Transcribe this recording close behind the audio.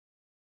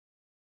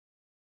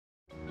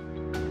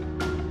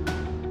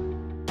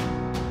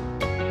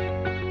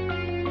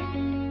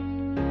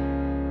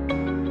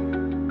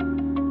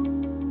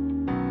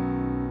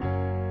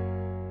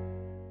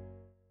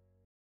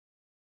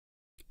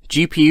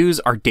GPUs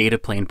are data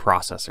plane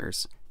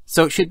processors,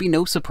 so it should be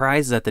no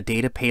surprise that the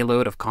data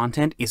payload of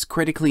content is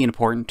critically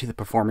important to the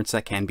performance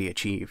that can be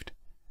achieved.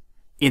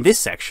 In this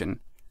section,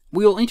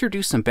 we will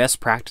introduce some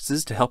best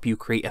practices to help you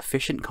create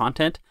efficient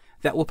content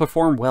that will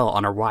perform well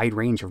on a wide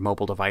range of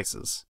mobile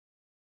devices.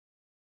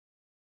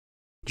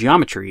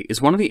 Geometry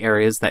is one of the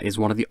areas that is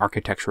one of the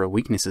architectural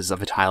weaknesses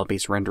of a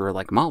tile-based renderer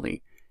like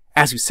Mali,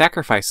 as we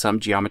sacrifice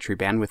some geometry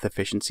bandwidth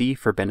efficiency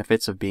for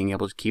benefits of being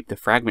able to keep the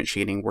fragment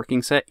shading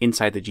working set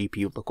inside the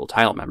GPU local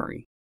tile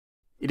memory.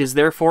 It is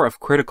therefore of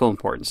critical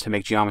importance to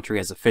make geometry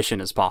as efficient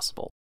as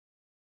possible.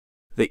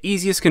 The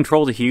easiest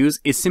control to use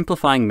is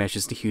simplifying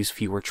meshes to use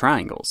fewer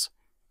triangles.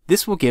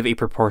 This will give a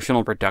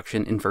proportional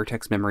reduction in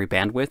vertex memory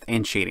bandwidth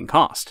and shading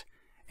cost,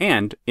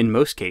 and, in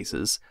most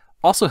cases,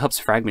 also helps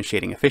fragment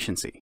shading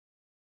efficiency.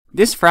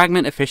 This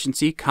fragment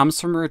efficiency comes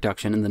from a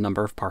reduction in the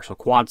number of partial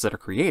quads that are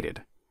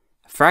created.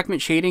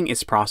 Fragment shading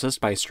is processed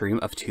by a stream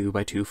of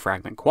 2x2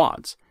 fragment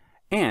quads,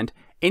 and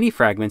any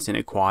fragments in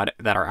a quad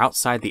that are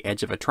outside the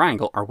edge of a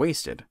triangle are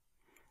wasted.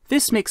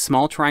 This makes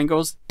small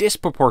triangles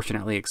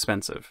disproportionately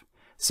expensive,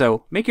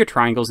 so make your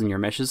triangles in your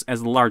meshes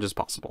as large as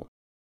possible.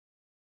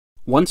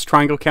 Once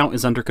triangle count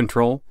is under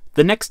control,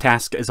 the next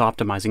task is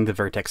optimizing the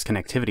vertex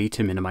connectivity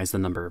to minimize the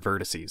number of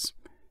vertices.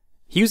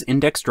 Use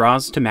index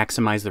draws to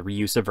maximize the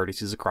reuse of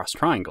vertices across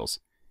triangles,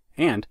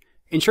 and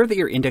ensure that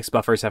your index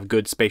buffers have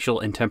good spatial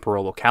and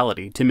temporal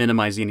locality to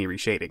minimize any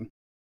reshading.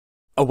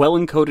 A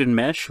well-encoded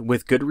mesh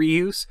with good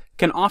reuse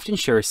can often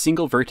share a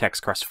single vertex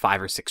across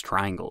 5 or 6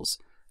 triangles,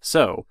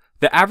 so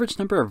the average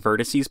number of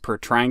vertices per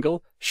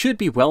triangle should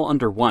be well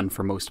under 1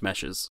 for most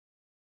meshes.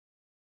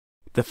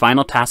 The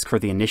final task for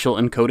the initial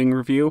encoding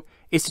review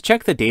is to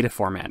check the data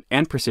format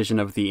and precision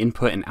of the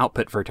input and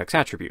output vertex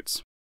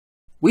attributes.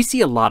 We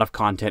see a lot of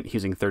content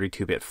using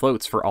 32-bit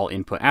floats for all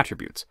input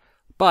attributes,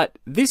 but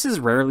this is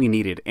rarely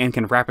needed and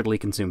can rapidly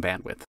consume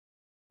bandwidth.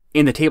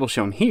 In the table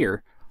shown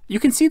here, you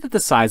can see that the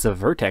size of a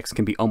vertex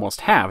can be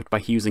almost halved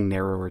by using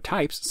narrower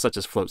types such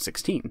as float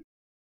 16.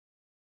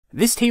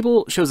 This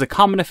table shows a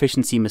common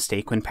efficiency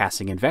mistake when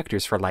passing in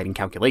vectors for lighting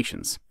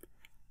calculations.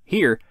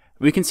 Here,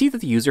 we can see that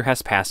the user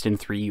has passed in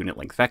 3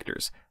 unit-length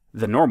vectors: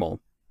 the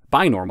normal,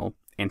 binormal,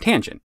 and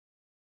tangent.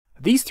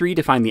 These 3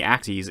 define the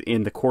axes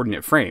in the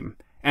coordinate frame,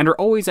 and are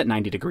always at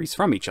 90 degrees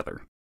from each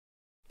other.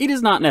 It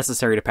is not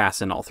necessary to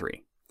pass in all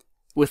 3.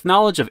 With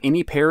knowledge of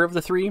any pair of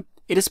the 3,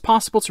 it is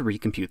possible to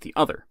recompute the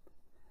other.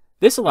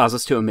 This allows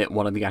us to omit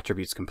one of the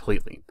attributes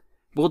completely.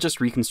 We'll just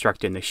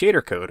reconstruct in the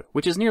shader code,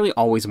 which is nearly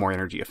always more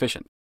energy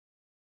efficient.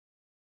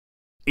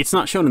 It's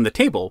not shown in the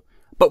table,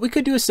 but we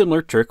could do a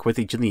similar trick with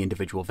each of the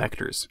individual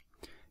vectors.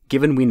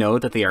 Given we know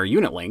that they are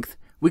unit length,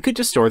 we could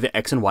just store the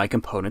x and y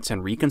components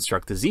and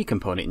reconstruct the z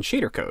component in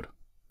shader code.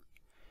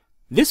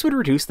 This would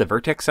reduce the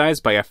vertex size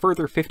by a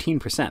further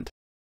 15%.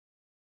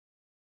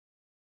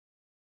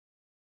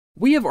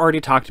 We have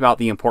already talked about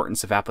the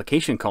importance of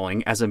application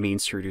calling as a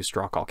means to reduce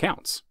draw call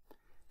counts.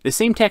 The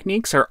same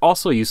techniques are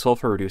also useful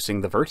for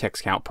reducing the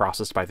vertex count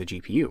processed by the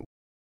GPU.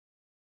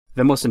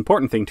 The most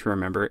important thing to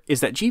remember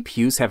is that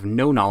GPUs have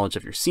no knowledge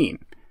of your scene.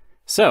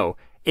 So,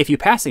 if you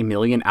pass a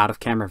million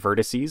out-of-camera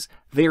vertices,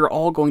 they are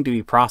all going to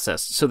be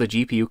processed so the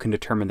GPU can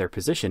determine their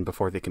position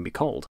before they can be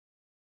called.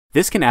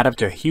 This can add up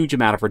to a huge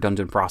amount of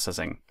redundant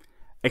processing.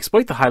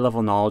 Exploit the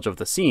high-level knowledge of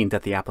the scene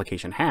that the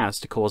application has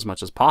to cull as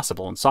much as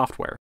possible in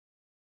software.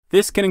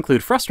 This can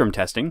include frustum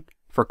testing,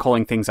 for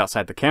culling things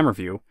outside the camera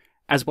view,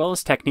 as well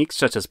as techniques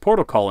such as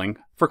portal calling,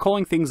 for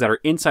culling things that are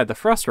inside the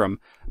frustum,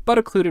 but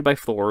occluded by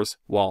floors,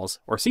 walls,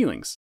 or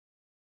ceilings.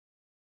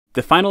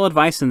 The final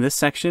advice in this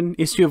section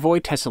is to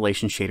avoid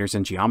tessellation shaders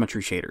and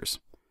geometry shaders.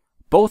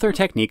 Both are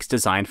techniques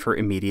designed for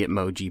immediate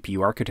mode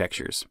GPU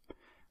architectures,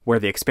 where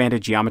the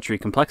expanded geometry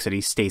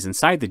complexity stays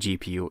inside the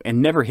GPU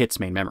and never hits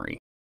main memory.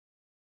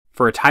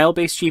 For a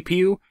tile-based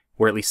GPU,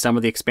 where at least some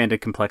of the expanded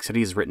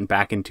complexity is written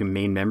back into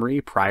main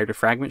memory prior to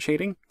fragment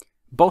shading,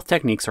 both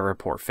techniques are a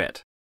poor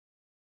fit.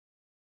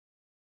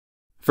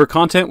 For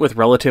content with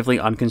relatively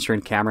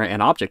unconstrained camera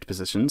and object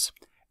positions,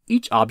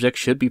 each object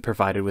should be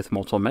provided with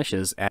multiple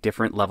meshes at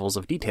different levels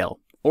of detail,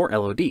 or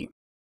LOD.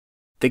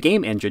 The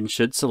game engine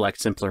should select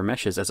simpler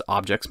meshes as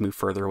objects move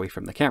further away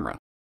from the camera.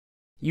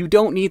 You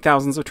don't need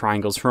thousands of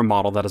triangles for a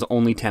model that is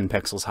only 10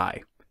 pixels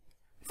high.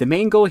 The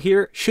main goal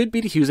here should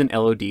be to use an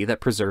LOD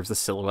that preserves the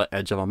silhouette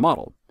edge of a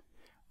model.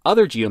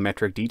 Other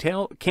geometric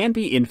detail can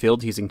be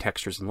infilled using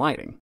textures and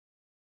lighting.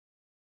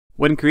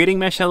 When creating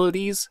mesh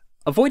LODs,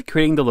 avoid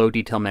creating the low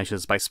detail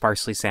meshes by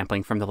sparsely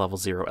sampling from the level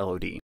 0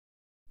 LOD.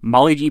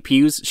 Mali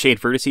GPUs shade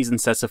vertices in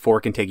sets of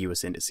 4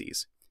 contiguous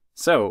indices.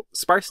 So,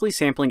 sparsely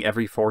sampling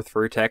every 4th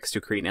vertex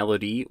to create an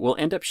LOD will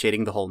end up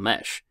shading the whole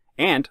mesh,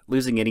 and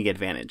losing any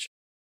advantage.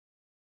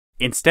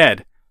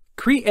 Instead,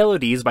 create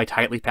LODs by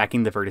tightly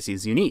packing the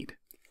vertices you need.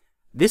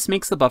 This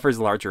makes the buffers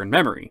larger in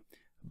memory,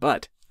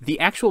 but the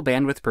actual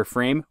bandwidth per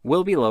frame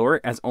will be lower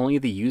as only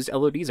the used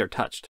LODs are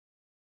touched.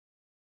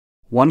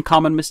 One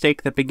common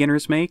mistake that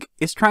beginners make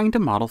is trying to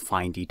model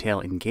fine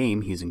detail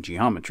in-game using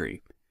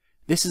geometry.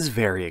 This is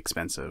very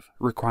expensive,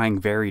 requiring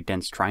very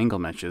dense triangle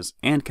meshes,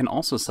 and can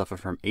also suffer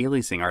from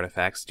aliasing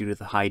artifacts due to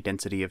the high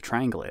density of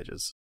triangle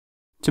edges.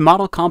 To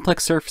model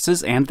complex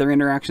surfaces and their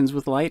interactions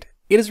with light,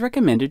 it is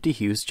recommended to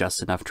use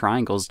just enough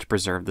triangles to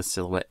preserve the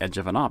silhouette edge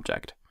of an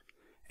object,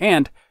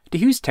 and to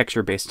use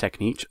texture-based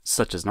techniques,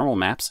 such as normal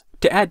maps,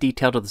 to add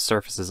detail to the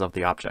surfaces of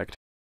the object.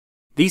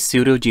 These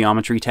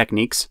pseudo-geometry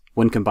techniques,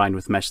 when combined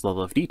with mesh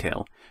level of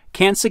detail,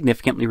 can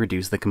significantly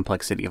reduce the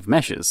complexity of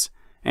meshes,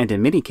 and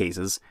in many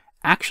cases,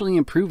 actually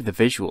improve the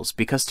visuals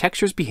because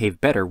textures behave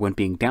better when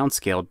being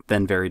downscaled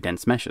than very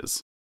dense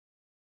meshes.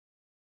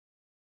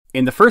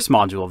 In the first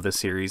module of this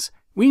series,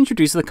 we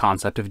introduce the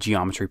concept of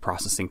geometry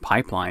processing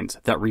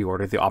pipelines that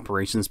reorder the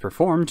operations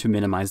performed to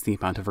minimize the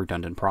amount of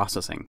redundant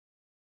processing.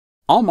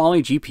 All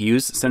Mali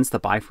GPUs since the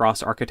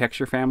Bifrost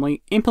architecture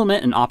family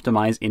implement an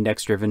optimized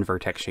index-driven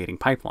vertex shading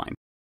pipeline.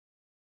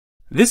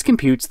 This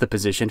computes the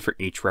position for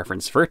each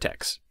reference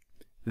vertex,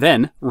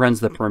 then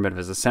runs the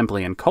primitives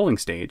assembly and culling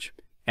stage,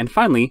 and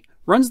finally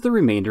runs the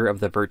remainder of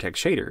the vertex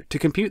shader to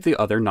compute the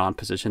other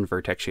non-position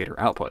vertex shader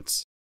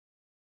outputs.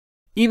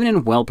 Even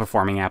in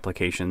well-performing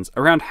applications,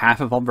 around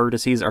half of all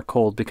vertices are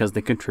culled because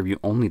they contribute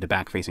only to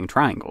back-facing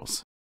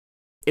triangles.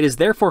 It is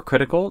therefore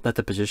critical that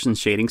the position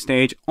shading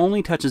stage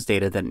only touches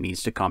data that it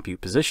needs to compute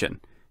position,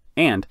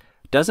 and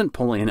doesn't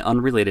pull in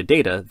unrelated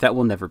data that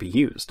will never be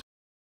used.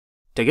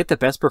 To get the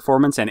best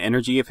performance and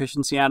energy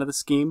efficiency out of the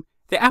scheme,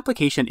 the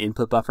application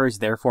input buffers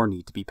therefore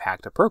need to be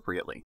packed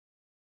appropriately.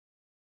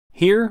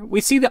 Here,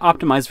 we see the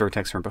optimized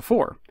vertex from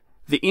before.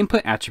 The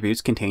input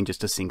attributes contain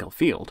just a single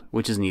field,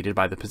 which is needed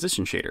by the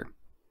position shader.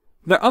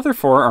 The other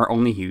four are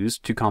only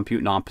used to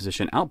compute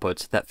non-position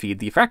outputs that feed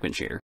the fragment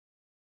shader.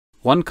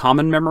 One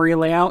common memory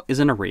layout is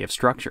an array of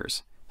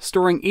structures,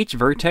 storing each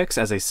vertex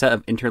as a set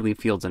of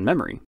interleaved fields in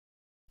memory.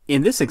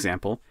 In this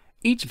example,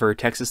 each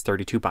vertex is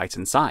 32 bytes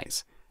in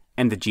size,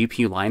 and the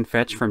GPU line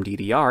fetch from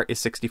DDR is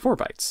 64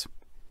 bytes.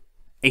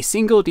 A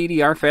single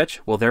DDR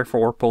fetch will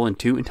therefore pull in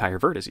 2 entire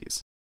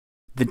vertices.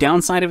 The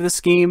downside of this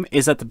scheme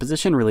is that the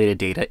position-related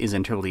data is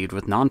interleaved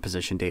with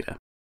non-position data.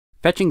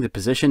 Fetching the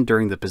position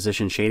during the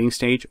position shading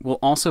stage will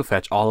also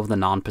fetch all of the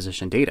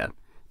non-position data,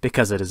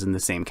 because it is in the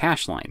same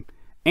cache line,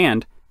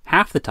 and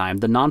half the time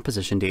the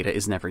non-position data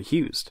is never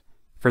used.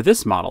 For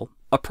this model,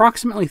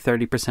 approximately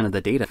 30% of the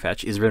data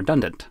fetch is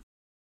redundant.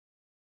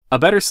 A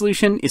better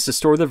solution is to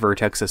store the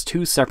vertex as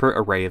 2 separate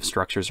array of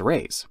structures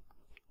arrays.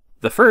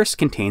 The first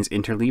contains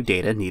interleaved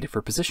data needed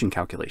for position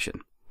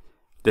calculation.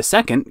 The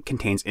second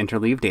contains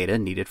interleaved data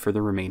needed for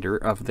the remainder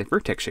of the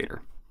vertex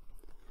shader.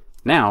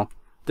 Now,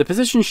 the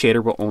position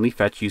shader will only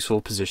fetch useful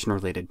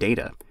position-related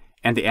data,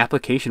 and the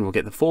application will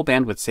get the full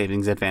bandwidth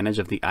savings advantage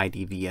of the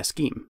IDVS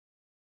scheme.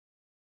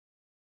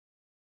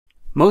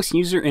 Most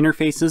user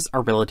interfaces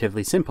are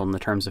relatively simple in the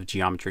terms of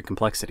geometry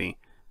complexity,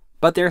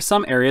 but there are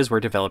some areas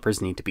where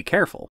developers need to be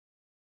careful.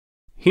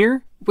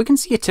 Here, we can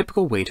see a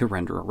typical way to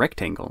render a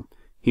rectangle,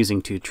 using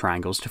 2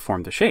 triangles to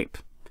form the shape.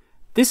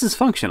 This is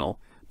functional,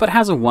 but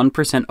has a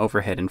 1%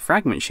 overhead in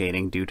fragment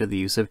shading due to the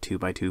use of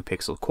 2x2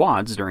 pixel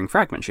quads during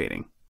fragment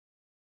shading.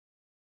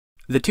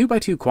 The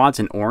 2x2 quads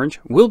in orange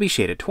will be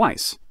shaded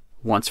twice,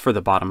 once for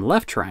the bottom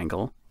left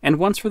triangle and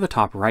once for the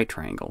top right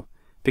triangle,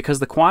 because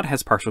the quad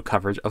has partial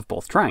coverage of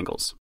both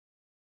triangles.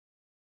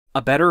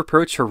 A better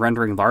approach for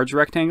rendering large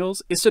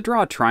rectangles is to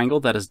draw a triangle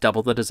that is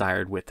double the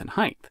desired width and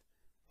height,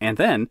 and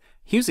then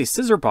use a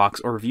scissor box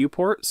or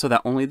viewport so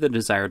that only the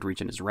desired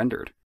region is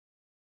rendered.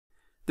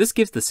 This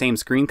gives the same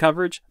screen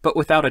coverage, but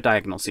without a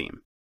diagonal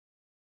seam.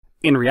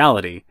 In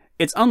reality,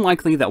 it's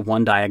unlikely that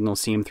one diagonal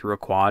seam through a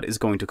quad is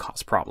going to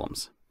cause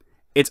problems.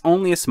 It's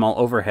only a small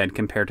overhead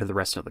compared to the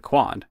rest of the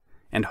quad,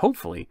 and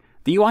hopefully,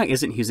 the UI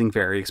isn't using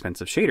very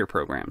expensive shader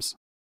programs.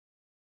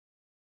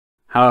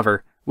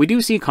 However, we do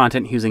see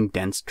content using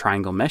dense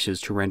triangle meshes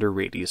to render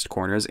radiused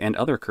corners and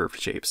other curved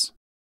shapes.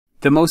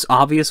 The most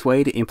obvious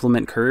way to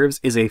implement curves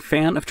is a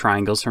fan of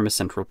triangles from a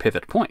central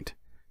pivot point,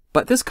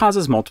 but this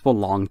causes multiple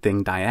long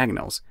thin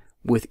diagonals,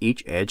 with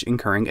each edge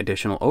incurring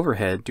additional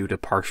overhead due to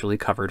partially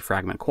covered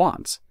fragment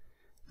quads.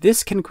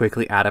 This can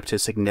quickly add up to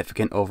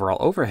significant overall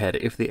overhead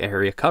if the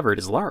area covered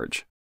is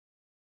large.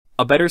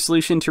 A better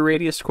solution to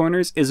radiused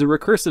corners is a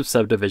recursive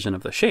subdivision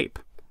of the shape.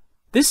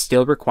 This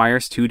still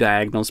requires 2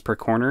 diagonals per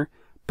corner,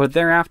 but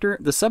thereafter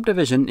the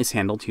subdivision is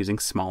handled using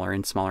smaller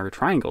and smaller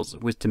triangles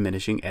with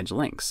diminishing edge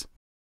lengths.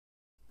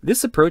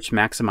 This approach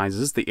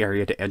maximizes the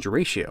area to edge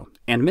ratio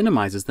and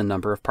minimizes the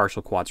number of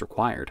partial quads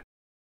required.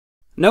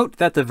 Note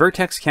that the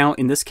vertex count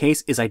in this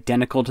case is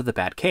identical to the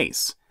bad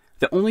case.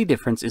 The only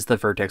difference is the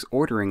vertex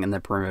ordering in the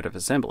primitive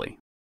assembly.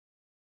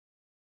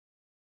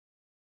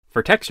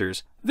 For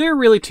textures, there are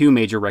really 2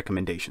 major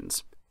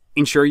recommendations.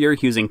 Ensure you're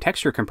using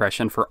texture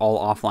compression for all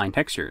offline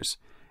textures,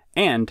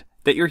 and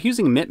that you're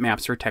using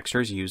bitmaps for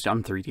textures used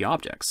on 3D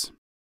objects.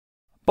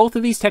 Both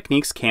of these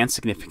techniques can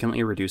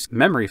significantly reduce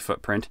memory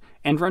footprint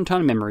and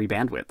runtime memory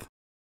bandwidth.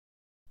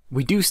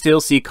 We do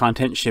still see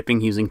content shipping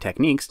using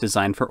techniques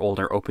designed for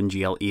older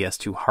OpenGL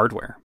ES2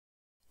 hardware.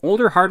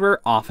 Older hardware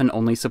often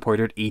only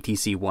supported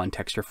ETC1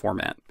 texture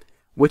format,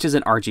 which is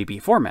an RGB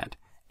format,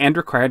 and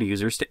required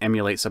users to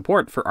emulate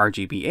support for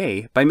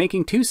RGBA by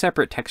making two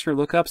separate texture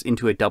lookups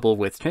into a double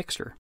width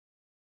texture.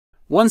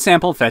 One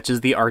sample fetches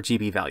the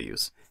RGB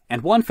values,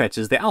 and one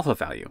fetches the alpha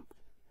value.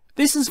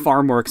 This is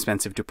far more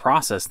expensive to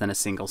process than a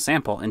single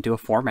sample into a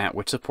format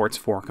which supports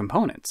 4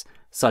 components,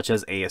 such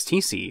as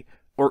ASTC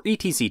or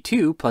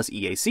ETC2 plus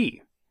EAC.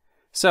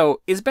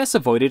 So, is best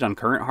avoided on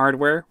current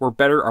hardware where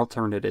better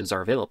alternatives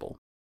are available.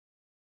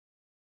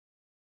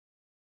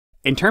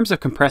 In terms of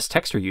compressed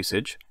texture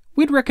usage,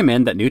 we'd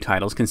recommend that new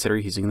titles consider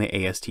using the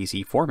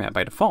ASTC format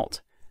by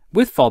default,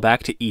 with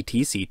fallback to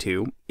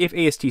ETC2 if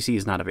ASTC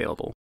is not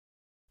available.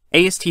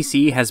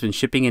 ASTC has been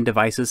shipping in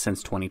devices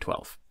since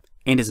 2012,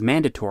 and is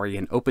mandatory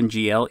in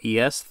OpenGL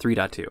ES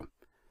 3.2.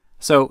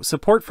 So,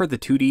 support for the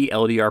 2D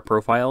LDR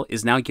profile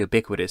is now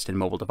ubiquitous in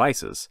mobile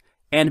devices,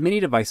 and many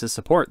devices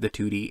support the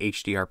 2D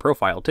HDR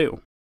profile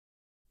too.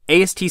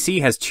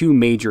 ASTC has two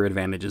major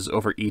advantages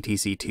over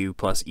ETC2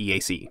 plus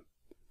EAC.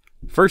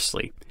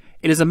 Firstly,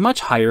 it is a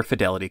much higher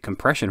fidelity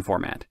compression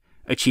format,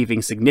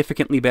 achieving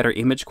significantly better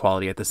image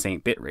quality at the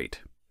same bitrate.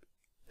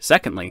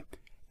 Secondly,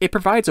 it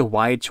provides a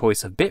wide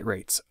choice of bit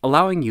rates,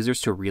 allowing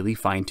users to really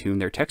fine-tune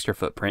their texture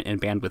footprint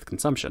and bandwidth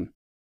consumption.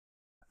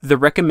 The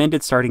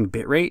recommended starting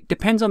bitrate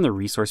depends on the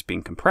resource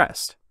being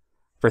compressed.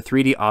 For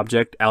 3D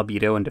object,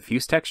 albedo, and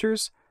diffuse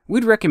textures,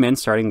 we'd recommend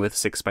starting with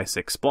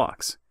 6x6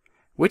 blocks,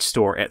 which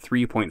store at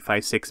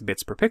 3.56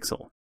 bits per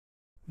pixel.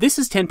 This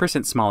is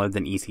 10% smaller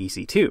than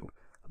ETC2,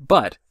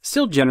 but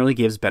still generally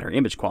gives better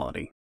image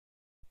quality.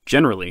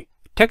 Generally,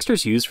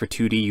 textures used for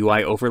 2D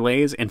UI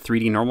overlays and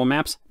 3D normal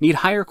maps need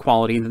higher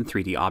quality than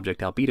 3D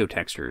object albedo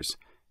textures,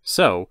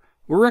 so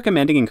we're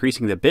recommending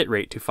increasing the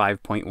bitrate to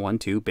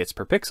 5.12 bits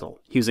per pixel,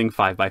 using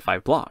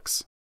 5x5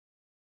 blocks.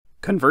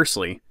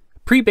 Conversely,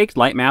 pre-baked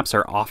light maps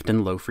are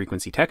often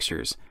low-frequency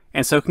textures,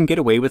 and so can get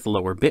away with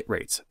lower bit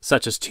rates,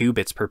 such as 2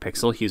 bits per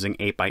pixel using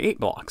 8x8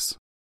 blocks.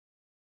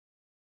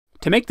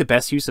 To make the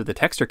best use of the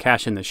texture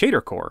cache in the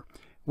shader core,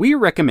 we are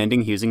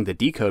recommending using the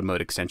decode mode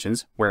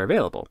extensions, where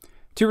available,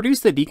 to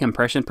reduce the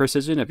decompression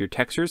precision of your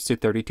textures to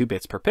 32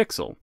 bits per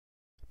pixel.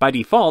 By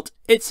default,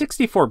 it's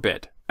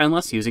 64-bit,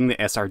 unless using the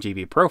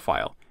sRGB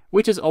profile,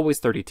 which is always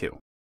 32.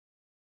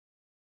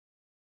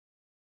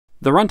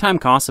 The runtime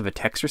cost of a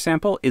texture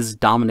sample is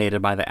dominated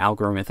by the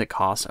algorithmic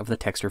cost of the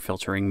texture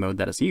filtering mode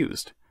that is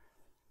used.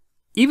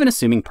 Even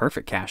assuming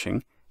perfect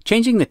caching,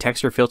 changing the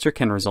texture filter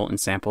can result in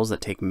samples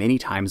that take many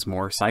times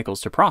more cycles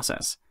to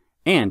process,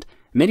 and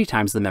many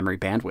times the memory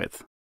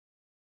bandwidth.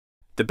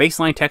 The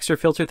baseline texture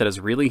filter that is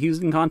really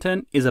used in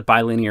content is a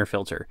bilinear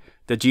filter,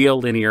 the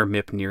GL linear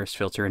MIP nearest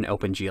filter in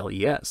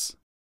OpenGL ES.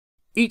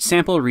 Each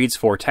sample reads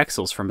 4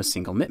 texels from a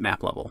single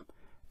mipmap level,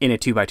 in a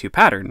 2x2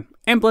 pattern,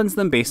 and blends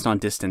them based on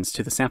distance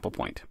to the sample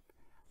point.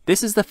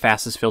 This is the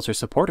fastest filter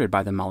supported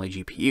by the Mali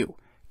GPU,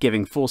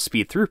 giving full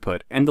speed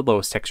throughput and the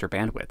lowest texture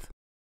bandwidth.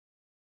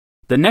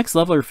 The next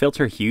level of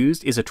filter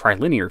used is a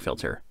trilinear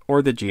filter,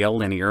 or the GL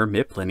linear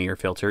MIP linear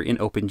filter in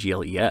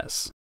OpenGL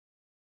ES.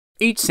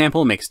 Each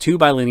sample makes 2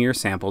 bilinear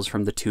samples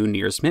from the 2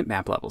 nearest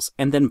mipmap levels,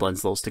 and then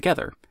blends those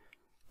together.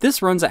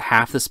 This runs at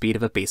half the speed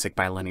of a basic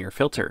bilinear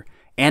filter,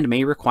 and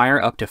may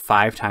require up to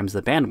 5 times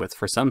the bandwidth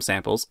for some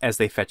samples as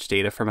they fetch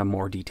data from a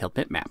more detailed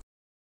bitmap.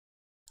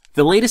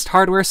 The latest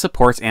hardware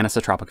supports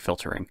anisotropic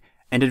filtering,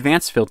 an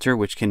advanced filter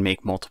which can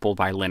make multiple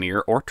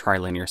bilinear or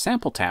trilinear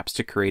sample taps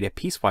to create a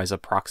piecewise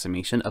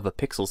approximation of a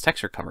pixel's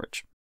texture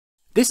coverage.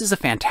 This is a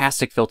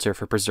fantastic filter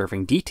for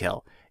preserving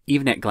detail,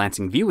 even at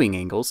glancing viewing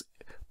angles,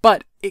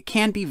 but it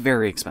can be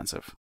very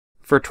expensive.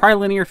 For a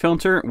trilinear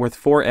filter with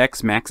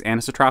 4x max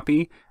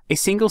anisotropy, a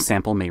single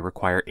sample may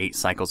require 8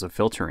 cycles of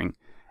filtering,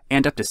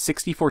 and up to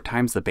 64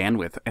 times the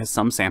bandwidth as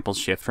some samples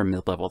shift from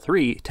MIP level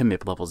 3 to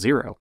MIP level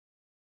 0.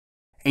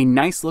 A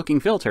nice looking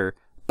filter,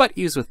 but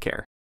used with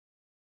care.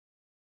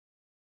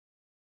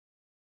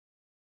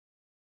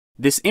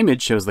 This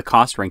image shows the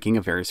cost ranking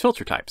of various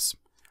filter types.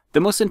 The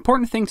most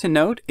important thing to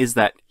note is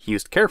that,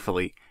 used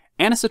carefully,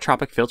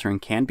 anisotropic filtering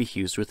can be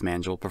used with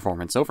manageable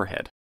performance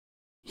overhead.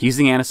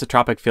 Using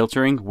anisotropic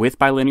filtering with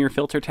bilinear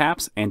filter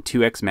taps and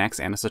 2x max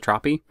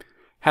anisotropy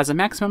has a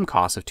maximum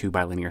cost of 2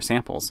 bilinear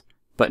samples,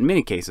 but in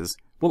many cases,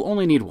 will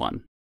only need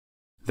 1.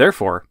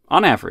 Therefore,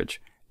 on average,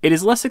 it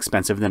is less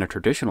expensive than a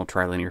traditional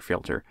trilinear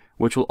filter,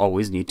 which will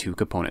always need 2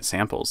 component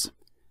samples.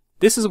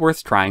 This is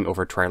worth trying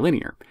over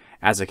trilinear,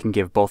 as it can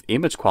give both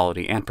image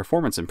quality and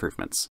performance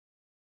improvements.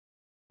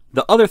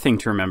 The other thing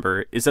to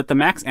remember is that the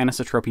max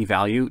anisotropy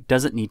value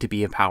doesn't need to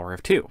be a power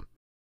of 2.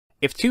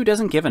 If 2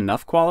 doesn't give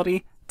enough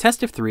quality,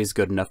 test if 3 is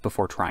good enough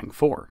before trying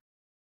 4.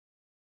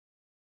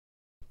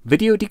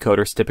 Video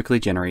decoders typically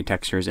generate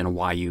textures in a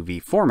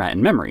YUV format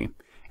in memory,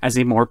 as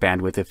a more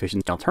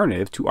bandwidth-efficient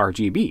alternative to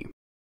RGB.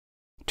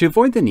 To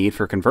avoid the need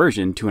for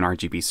conversion to an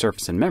RGB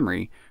surface in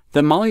memory,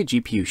 the Mali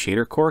GPU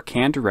shader core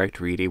can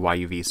direct read a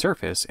YUV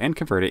surface and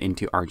convert it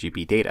into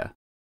RGB data.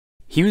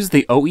 Use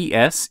the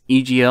OES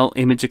EGL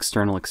image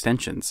external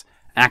extensions,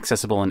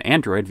 accessible in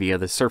Android via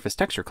the Surface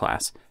Texture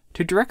class,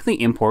 to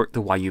directly import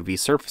the YUV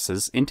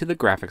surfaces into the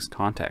graphics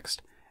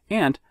context,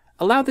 and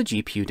allow the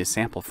GPU to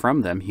sample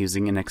from them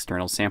using an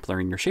external sampler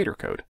in your shader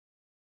code.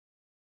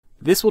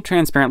 This will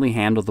transparently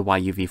handle the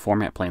YUV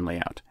format plane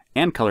layout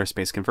and color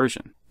space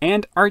conversion,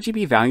 and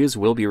RGB values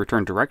will be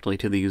returned directly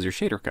to the user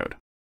shader code.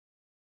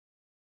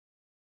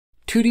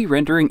 2D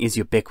rendering is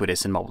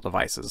ubiquitous in mobile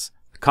devices,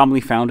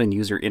 commonly found in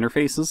user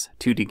interfaces,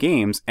 2D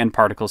games, and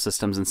particle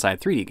systems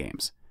inside 3D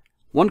games.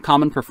 One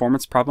common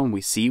performance problem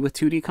we see with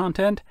 2D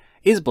content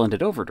is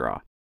blended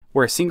overdraw,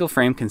 where a single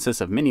frame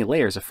consists of many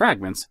layers of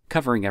fragments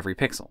covering every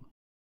pixel.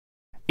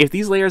 If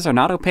these layers are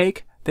not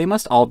opaque, they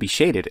must all be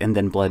shaded and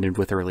then blended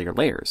with earlier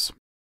layers.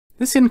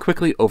 This can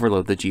quickly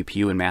overload the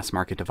GPU in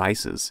mass-market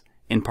devices,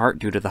 in part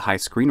due to the high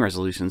screen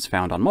resolutions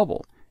found on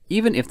mobile,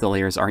 even if the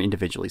layers are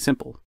individually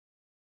simple.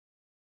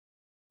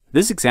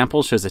 This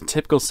example shows a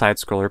typical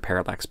side-scroller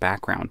parallax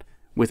background,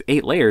 with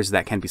 8 layers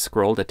that can be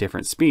scrolled at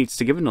different speeds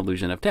to give an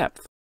illusion of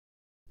depth.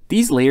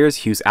 These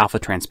layers use alpha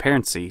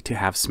transparency to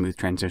have smooth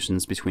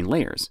transitions between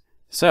layers,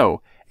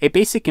 so a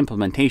basic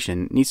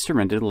implementation needs to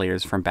render the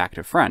layers from back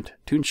to front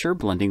to ensure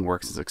blending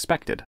works as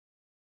expected.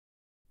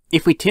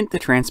 If we tint the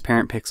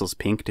transparent pixels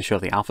pink to show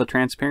the alpha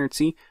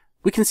transparency,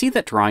 we can see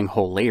that drawing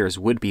whole layers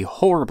would be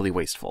horribly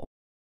wasteful.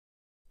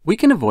 We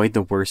can avoid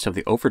the worst of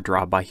the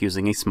overdraw by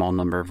using a small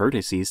number of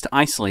vertices to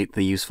isolate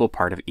the useful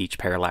part of each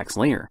parallax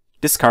layer,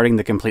 discarding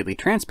the completely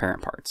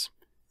transparent parts.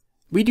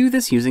 We do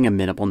this using a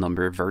minimal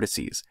number of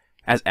vertices,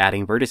 as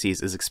adding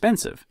vertices is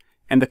expensive,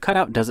 and the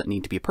cutout doesn't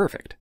need to be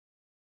perfect.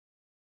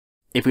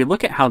 If we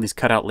look at how these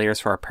cutout layers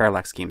for our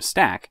parallax game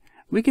stack,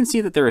 we can see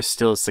that there is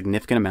still a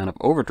significant amount of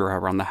overdraw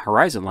around the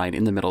horizon line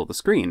in the middle of the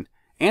screen,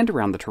 and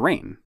around the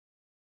terrain.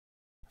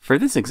 For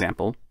this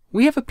example,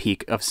 we have a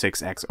peak of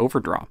 6x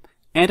overdraw,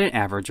 and an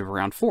average of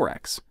around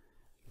 4x.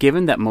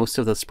 Given that most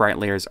of the sprite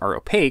layers are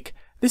opaque,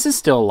 this is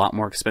still a lot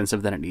more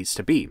expensive than it needs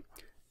to be.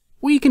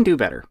 We can do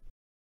better.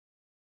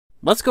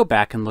 Let's go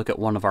back and look at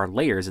one of our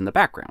layers in the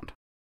background.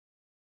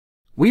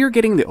 We are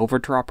getting the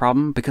overdraw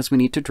problem because we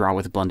need to draw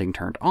with blending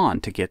turned on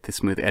to get the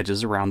smooth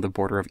edges around the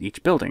border of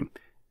each building,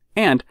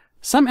 and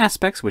some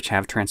aspects which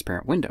have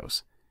transparent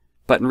windows.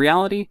 But in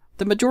reality,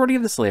 the majority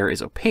of this layer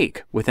is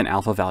opaque with an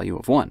alpha value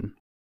of 1.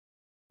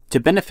 To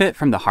benefit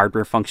from the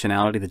hardware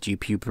functionality the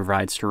GPU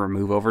provides to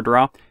remove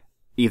overdraw,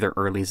 either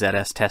early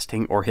ZS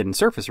testing or hidden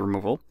surface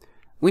removal,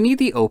 we need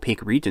the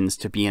opaque regions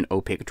to be an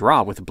opaque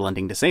draw with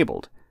blending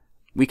disabled.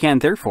 We can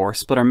therefore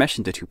split our mesh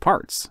into 2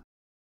 parts.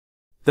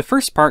 The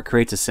first part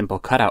creates a simple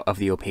cutout of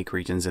the opaque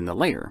regions in the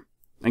layer.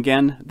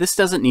 Again, this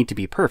doesn't need to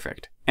be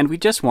perfect, and we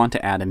just want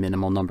to add a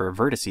minimal number of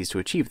vertices to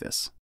achieve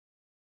this.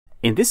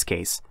 In this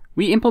case,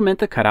 we implement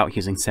the cutout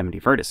using 70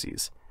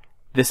 vertices.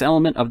 This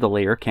element of the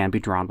layer can be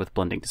drawn with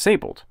blending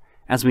disabled,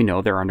 as we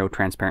know there are no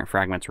transparent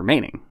fragments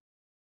remaining.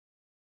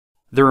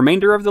 The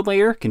remainder of the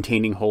layer,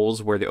 containing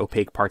holes where the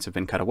opaque parts have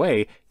been cut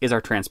away, is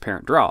our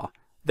transparent draw,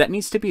 that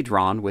needs to be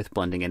drawn with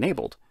blending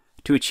enabled,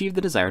 to achieve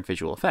the desired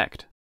visual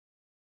effect.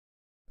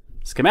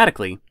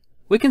 Schematically,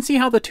 we can see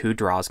how the 2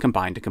 draws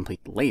combine to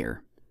complete the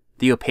layer,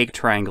 the opaque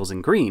triangles in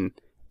green,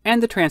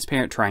 and the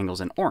transparent triangles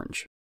in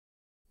orange.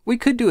 We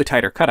could do a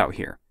tighter cutout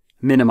here,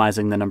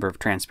 minimizing the number of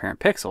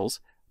transparent pixels,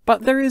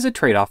 but there is a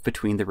trade-off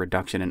between the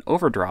reduction in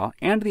overdraw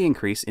and the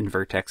increase in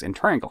vertex and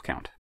triangle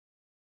count.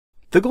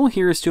 The goal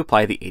here is to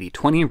apply the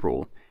 80-20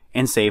 rule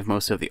and save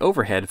most of the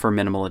overhead for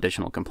minimal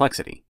additional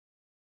complexity.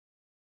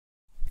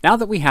 Now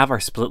that we have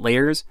our split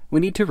layers, we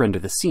need to render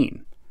the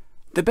scene.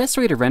 The best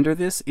way to render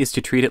this is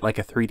to treat it like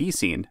a 3D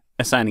scene,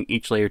 assigning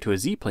each layer to a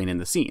Z-plane in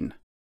the scene.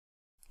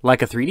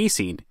 Like a 3D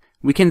scene,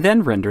 we can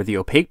then render the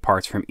opaque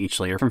parts from each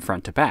layer from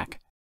front to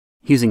back,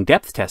 using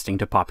depth testing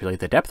to populate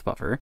the depth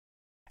buffer,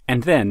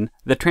 and then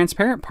the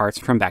transparent parts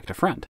from back to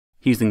front,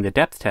 using the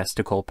depth test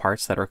to cull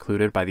parts that are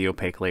occluded by the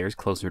opaque layers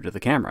closer to the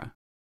camera.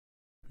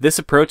 This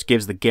approach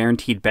gives the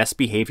guaranteed best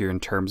behavior in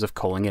terms of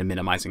culling and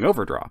minimizing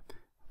overdraw,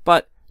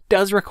 but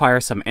does require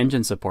some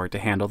engine support to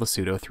handle the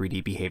pseudo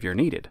 3D behavior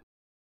needed.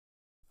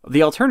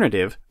 The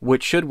alternative,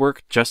 which should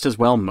work just as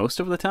well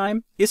most of the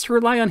time, is to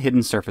rely on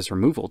hidden surface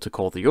removal to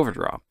cull the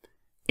overdraw.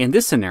 In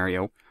this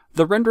scenario,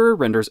 the renderer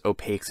renders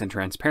opaques and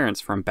transparents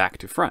from back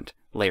to front,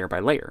 layer by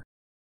layer.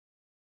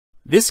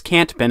 This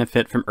can't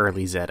benefit from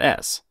early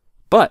ZS,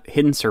 but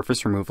hidden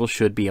surface removal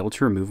should be able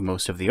to remove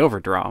most of the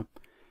overdraw.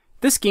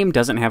 This game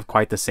doesn't have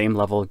quite the same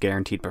level of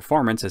guaranteed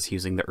performance as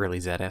using the early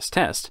ZS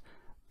test,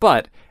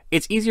 but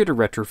it's easier to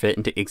retrofit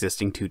into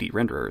existing 2D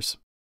renderers.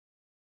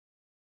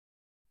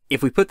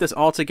 If we put this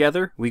all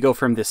together, we go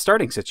from this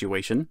starting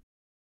situation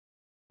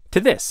to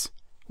this.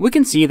 We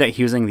can see that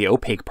using the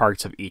opaque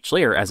parts of each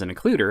layer as an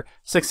occluder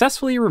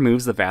successfully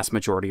removes the vast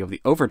majority of the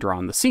overdraw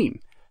in the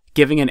scene,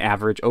 giving an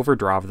average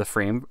overdraw of the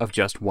frame of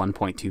just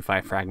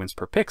 1.25 fragments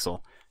per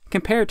pixel,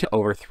 compared to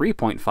over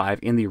 3.5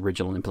 in the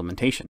original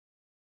implementation.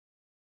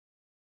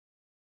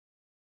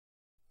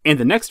 In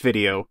the next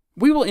video,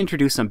 we will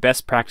introduce some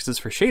best practices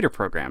for shader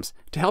programs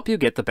to help you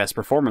get the best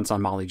performance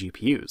on Mali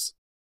GPUs.